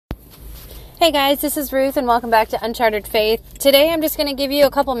Hey guys, this is Ruth and welcome back to Uncharted Faith. Today I'm just going to give you a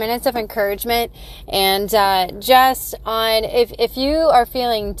couple minutes of encouragement and just on if you are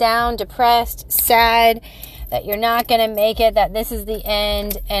feeling down, depressed, sad, that you're not going to make it, that this is the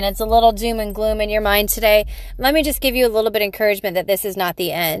end and it's a little doom and gloom in your mind today, let me just give you a little bit of encouragement that this is not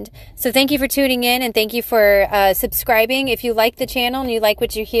the end. So thank you for tuning in and thank you for subscribing. If you like the channel and you like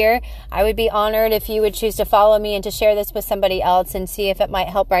what you hear, I would be honored if you would choose to follow me and to share this with somebody else and see if it might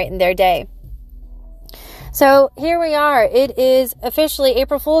help brighten their day. So here we are. It is officially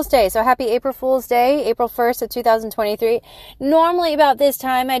April Fool's Day. So happy April Fool's Day, April 1st of 2023. Normally about this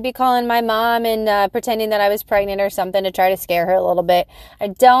time, I'd be calling my mom and pretending that I was pregnant or something to try to scare her a little bit. I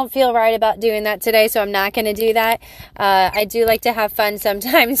don't feel right about doing that today, so I'm not going to do that. I do like to have fun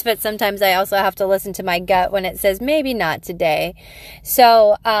sometimes, but sometimes I also have to listen to my gut when it says maybe not today.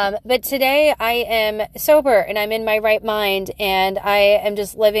 So, but today I am sober and I'm in my right mind and I am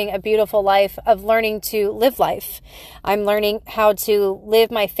just living a beautiful life of learning to live life. I'm learning how to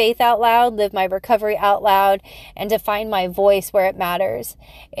live my faith out loud, live my recovery out loud, and to find my voice where it matters.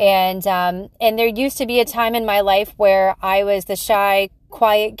 And there used to be a time in my life where I was the shy,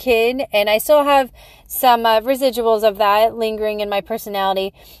 quiet kid, and I still have some residuals of that lingering in my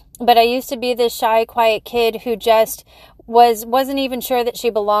personality. But I used to be this shy, quiet kid who just wasn't even sure that she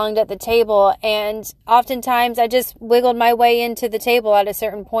belonged at the table. And oftentimes I just wiggled my way into the table at a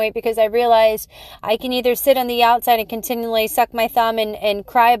certain point because I realized I can either sit on the outside and continually suck my thumb and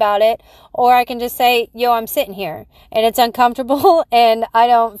cry about it, or I can just say, yo, I'm sitting here and it's uncomfortable and I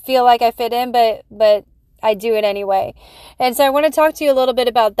don't feel like I fit in, but I do it anyway. And so I want to talk to you a little bit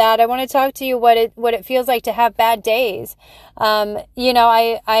about that. I want to talk to you what it feels like to have bad days. I've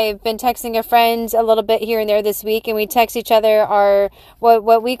been texting a friend a little bit here and there this week, and we text each other our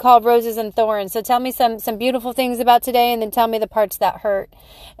what we call roses and thorns. So tell me some beautiful things about today, and then tell me the parts that hurt.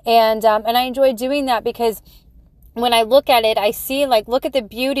 And I enjoy doing that because when I look at it, I see look at the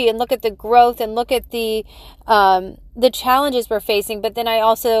beauty and look at the growth and look at the challenges we're facing. But then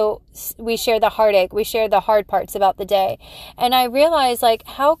we share the heartache. We share the hard parts about the day. And I realize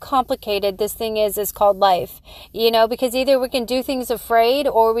how complicated this thing is called life, because either we can do things afraid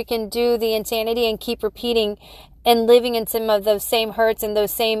or we can do the insanity and keep repeating and living in some of those same hurts and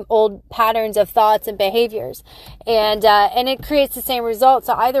those same old patterns of thoughts and behaviors. And it creates the same result.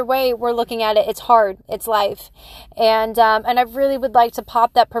 So either way we're looking at it, it's hard, it's life. And I really would like to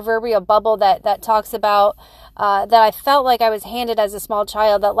pop that proverbial bubble that talks about, that I felt like I was handed as a small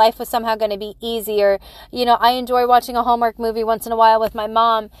child, that life was somehow going to be easier. I enjoy watching a Hallmark movie once in a while with my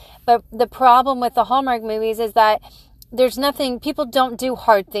mom, but the problem with the Hallmark movies is that there's nothing, people don't do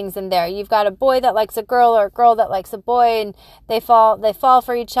hard things in there. You've got a boy that likes a girl or a girl that likes a boy, and they fall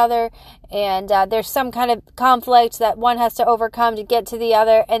for each other, and there's some kind of conflict that one has to overcome to get to the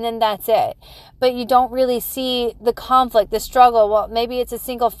other, and then that's it. But you don't really see the conflict, the struggle. Well, maybe it's a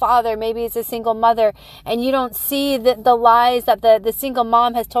single father, maybe it's a single mother, and you don't see the lies that the single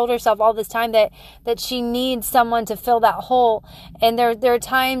mom has told herself all this time that she needs someone to fill that hole. And there are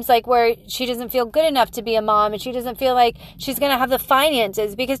times where she doesn't feel good enough to be a mom, and she doesn't feel like she's going to have the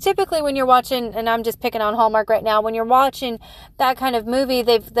finances, because typically when you're watching, and I'm just picking on Hallmark right now, when you're watching that kind of movie,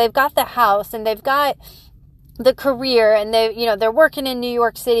 they've got the house and they've got the career, and they're working in New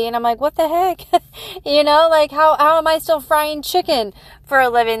York City, and I'm like, what the heck? How am I still frying chicken for a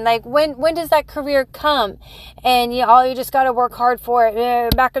living? When does that career come? And you just got to work hard for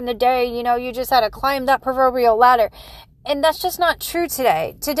it. Back in the day, you just had to climb that proverbial ladder. And that's just not true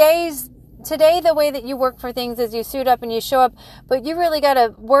today. Today, the way that you work for things is you suit up and you show up, but you really got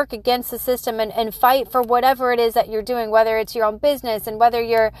to work against the system and fight for whatever it is that you're doing, whether it's your own business, and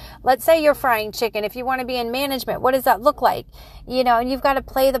whether let's say you're frying chicken. If you want to be in management, what does that look like? And you've got to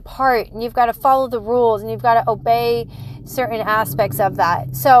play the part, and you've got to follow the rules, and you've got to obey certain aspects of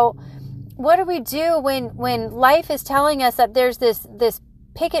that. So what do we do when life is telling us that there's this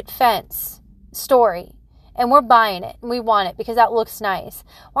picket fence story? And we're buying it and we want it because that looks nice.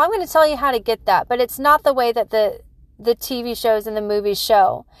 Well, I'm going to tell you how to get that, but it's not the way that the TV shows and the movies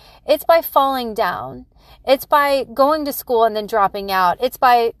show. It's by falling down. It's by going to school and then dropping out. It's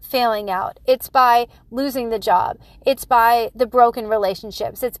by failing out. It's by losing the job. It's by the broken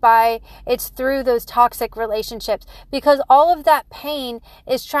relationships. It's through those toxic relationships, because all of that pain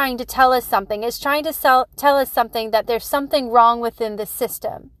is trying to tell us something. It's trying to tell us something, that there's something wrong within the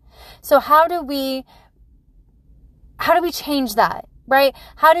system. So how do we change that, right?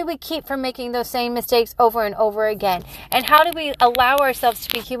 How do we keep from making those same mistakes over and over again? And how do we allow ourselves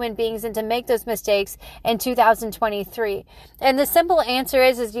to be human beings and to make those mistakes in 2023? And the simple answer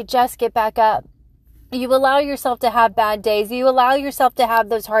is you just get back up. You allow yourself to have bad days. You allow yourself to have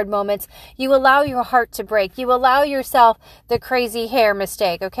those hard moments. You allow your heart to break. You allow yourself the crazy hair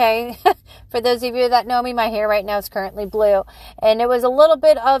mistake, okay? For those of you that know me, my hair right now is currently blue. And it was a little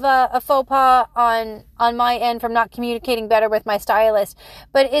bit of a faux pas on my end from not communicating better with my stylist.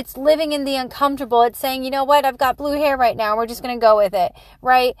 But it's living in the uncomfortable. It's saying, you know what? I've got blue hair right now. We're just going to go with it,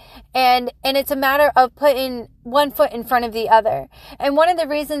 right? And it's a matter of putting one foot in front of the other. And one of the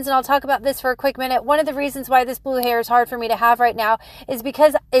reasons, and I'll talk about this for a quick minute, one of the reasons why this blue hair is hard for me to have right now is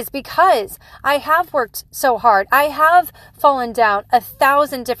because I have worked so hard. I have fallen down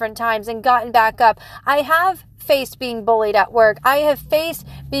 1,000 different times and gotten back up. I have faced being bullied at work. I have faced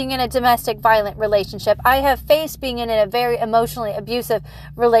being in a domestic violent relationship. I have faced being in a very emotionally abusive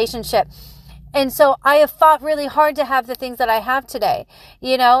relationship. And so I have fought really hard to have the things that I have today.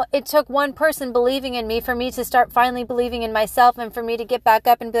 You know, it took one person believing in me for me to start finally believing in myself and for me to get back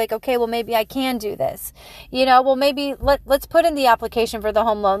up and be like, okay, well, maybe I can do this. You know, well, maybe let's put in the application for the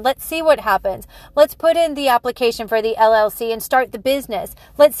home loan. Let's see what happens. Let's put in the application for the LLC and start the business.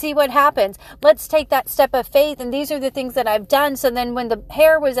 Let's see what happens. Let's take that step of faith. And these are the things that I've done. So then when the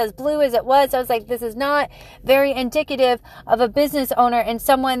hair was as blue as it was, I was like, this is not very indicative of a business owner and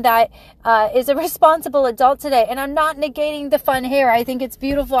someone that is a responsible adult today. And I'm not negating the fun hair. I think it's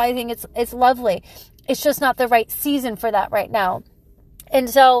beautiful. I think it's lovely. It's just not the right season for that right now. And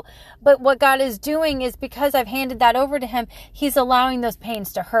so, but what God is doing is because I've handed that over to him, he's allowing those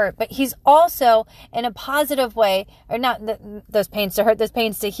pains to hurt. But he's also in a positive way, or not those pains to hurt, those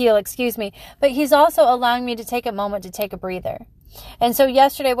pains to heal, excuse me. But he's also allowing me to take a moment to take a breather. And so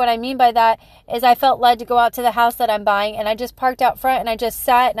yesterday, what I mean by that is I felt led to go out to the house that I'm buying, and I just parked out front and I just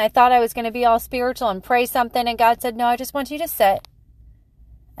sat, and I thought I was going to be all spiritual and pray something. And God said, no, I just want you to sit.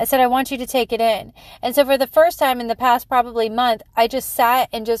 I said, I want you to take it in. And so for the first time in the past probably month, I just sat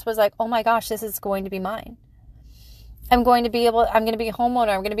and just was like, oh my gosh, this is going to be mine. I'm going to be a homeowner.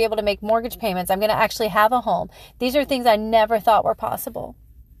 I'm going to be able to make mortgage payments. I'm going to actually have a home. These are things I never thought were possible.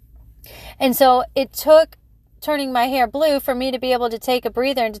 And so it took turning my hair blue for me to be able to take a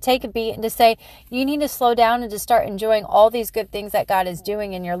breather and to take a beat and to say, you need to slow down and to start enjoying all these good things that God is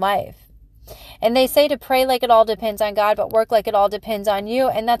doing in your life. And they say to pray like it all depends on God, but work like it all depends on you.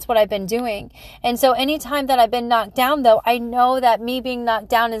 And that's what I've been doing. And so anytime that I've been knocked down, though, I know that me being knocked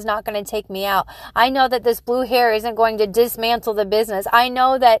down is not going to take me out. I know that this blue hair isn't going to dismantle the business. I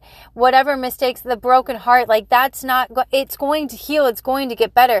know that whatever mistakes, the broken heart, like that's not, it's going to heal. It's going to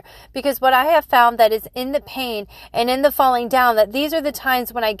get better. Because what I have found that is in the pain and in the falling down, that these are the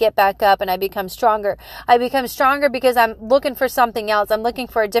times when I get back up and I become stronger. I become stronger because I'm looking for something else. I'm looking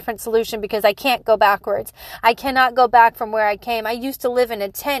for a different solution because I can't go backwards. I cannot go back from where I came. I used to live in a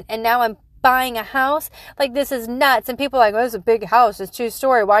tent and now I'm buying a house. Like, this is nuts. And people are like, oh, it's a big house. It's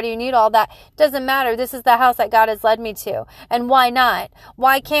 2-story. Why do you need all that? Doesn't matter. This is the house that God has led me to. And why not?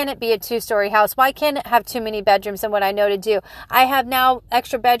 Why can't it be a 2-story house? Why can't it have too many bedrooms than what I know to do? I have now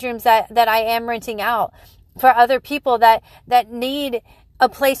extra bedrooms that I am renting out for other people that need a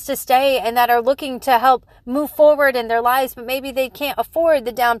place to stay and that are looking to help move forward in their lives, but maybe they can't afford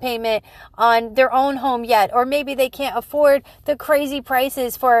the down payment on their own home yet, or maybe they can't afford the crazy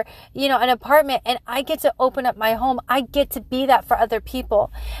prices for, an apartment. And I get to open up my home. I get to be that for other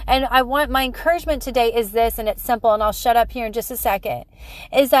people. And my encouragement today is this, and it's simple, and I'll shut up here in just a second,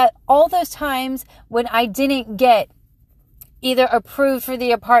 is that all those times when I didn't get either approved for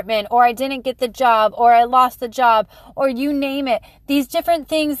the apartment, or I didn't get the job, or I lost the job, or you name it. These different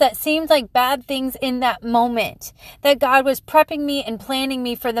things that seemed like bad things in that moment, that God was prepping me and planning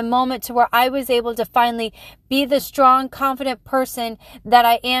me for the moment to where I was able to finally be the strong, confident person that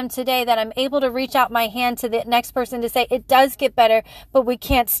I am today, that I'm able to reach out my hand to the next person to say, it does get better, but we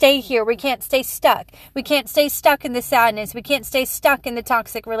can't stay here. We can't stay stuck. We can't stay stuck in the sadness. We can't stay stuck in the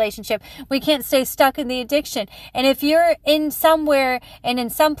toxic relationship. We can't stay stuck in the addiction. And if you're in somewhere and in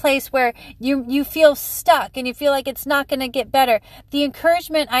some place where you feel stuck and you feel like it's not going to get better, the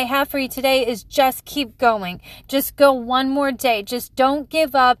encouragement I have for you today is just keep going. Just go one more day. Just don't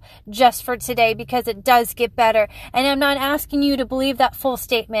give up just for today, because it does get better. And I'm not asking you to believe that full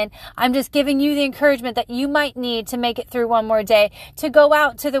statement. I'm just giving you the encouragement that you might need to make it through one more day, to go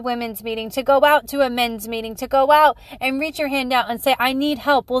out to the women's meeting, to go out to a men's meeting, to go out and reach your hand out and say, I need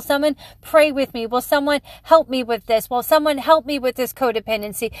help. Will someone pray with me? Will someone help me with this? Will someone help me with this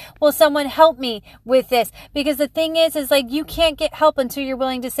codependency? Will someone help me with this? Because the thing is like, you can't get help until you're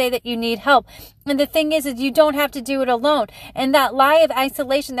willing to say that you need help. And the thing is you don't have to do it alone. And that lie of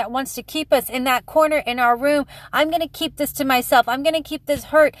isolation that wants to keep us in that corner in our room, I'm going to keep this to myself. I'm going to keep this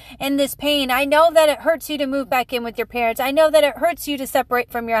hurt and this pain. I know that it hurts you to move back in with your parents. I know that it hurts you to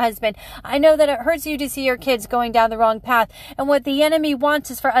separate from your husband. I know that it hurts you to see your kids going down the wrong path. And what the enemy wants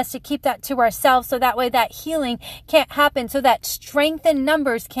is for us to keep that to ourselves, so that way that healing can't happen, so that strength in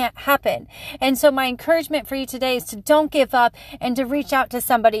numbers can't happen. And so my encouragement for you today is to don't give up and to reach out to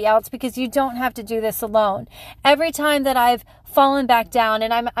somebody else, because you don't have to do this alone. Every time that I've fallen back down,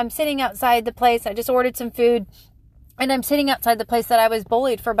 and I'm sitting outside the place, I just ordered some food, and I'm sitting outside the place that I was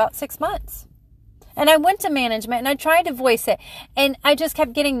bullied for about 6 months. And I went to management and I tried to voice it, and I just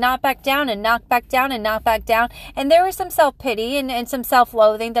kept getting knocked back down and knocked back down and knocked back down. And there was some self-pity and some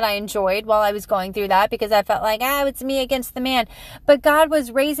self-loathing that I enjoyed while I was going through that, because I felt like, it's me against the man. But God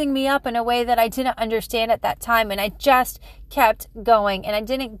was raising me up in a way that I didn't understand at that time. And I just kept going, and I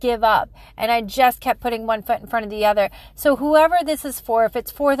didn't give up, and I just kept putting one foot in front of the other. So whoever this is for, if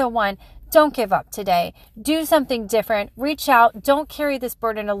it's for the one, don't give up today. Do something different. Reach out. Don't carry this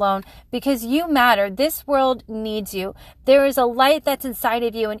burden alone, because you matter. This world needs you. There is a light that's inside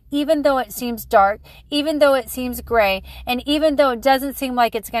of you. And even though it seems dark, even though it seems gray, and even though it doesn't seem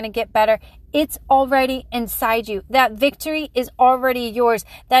like it's going to get better, it's already inside you. That victory is already yours.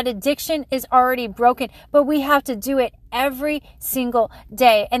 That addiction is already broken, but we have to do it every single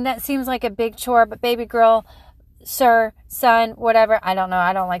day. And that seems like a big chore, but baby girl, sir, son, whatever. I don't know.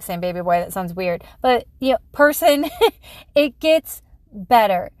 I don't like saying baby boy. That sounds weird. But, person, it gets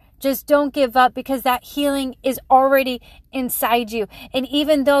better. Just don't give up, because that healing is already inside you. And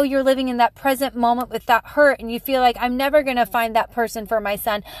even though you're living in that present moment with that hurt, and you feel like, I'm never going to find that person for my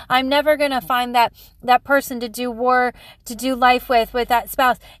son, I'm never going to find that person to do life with that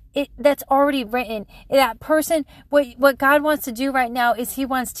spouse, that's already written. That person, what God wants to do right now is He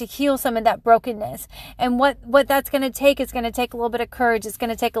wants to heal some of that brokenness. And what that's going to take is going to take a little bit of courage. It's going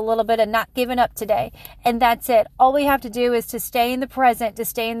to take a little bit of not giving up today. And that's it. All we have to do is to stay in the present, to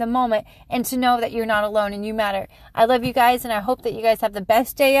stay in the moment, and to know that you're not alone and you matter. I love you guys, and I hope that you guys have the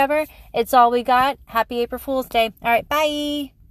best day ever. It's all we got. Happy April Fool's Day. All right, bye.